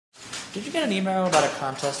Did you get an email about a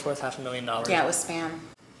contest worth $500,000? Yeah, it was spam.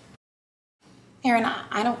 Aaron,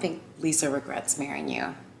 I don't think Lisa regrets marrying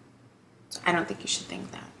you. I don't think you should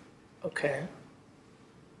think that. Okay.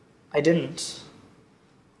 I didn't.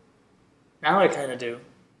 Now I kind of do.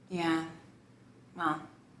 Yeah. Well,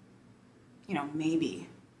 you know, maybe.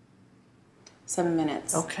 7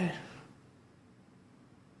 minutes. Okay.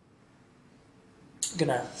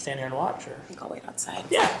 Gonna stand here and watch, or? I think I'll wait outside.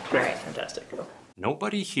 Yeah, great. Right. Fantastic.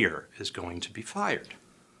 Nobody here is going to be fired.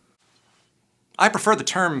 I prefer the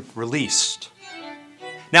term released.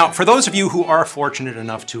 Now, for those of you who are fortunate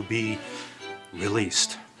enough to be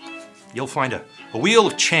released, you'll find a wheel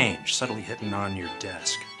of change subtly hidden on your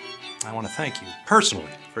desk. I want to thank you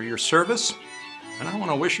personally for your service, and I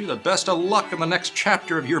want to wish you the best of luck in the next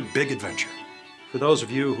chapter of your big adventure. For those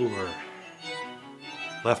of you who are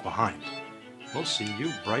left behind, we'll see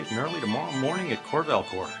you bright and early tomorrow morning at Corvell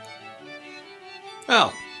Court.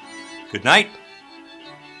 Well, good night,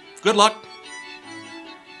 good luck.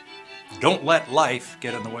 Don't let life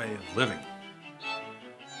get in the way of living.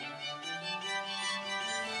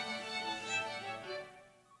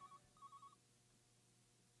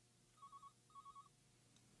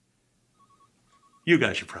 You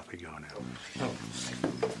guys should probably go now.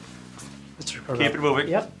 Let's Keep it moving.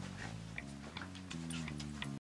 Yep.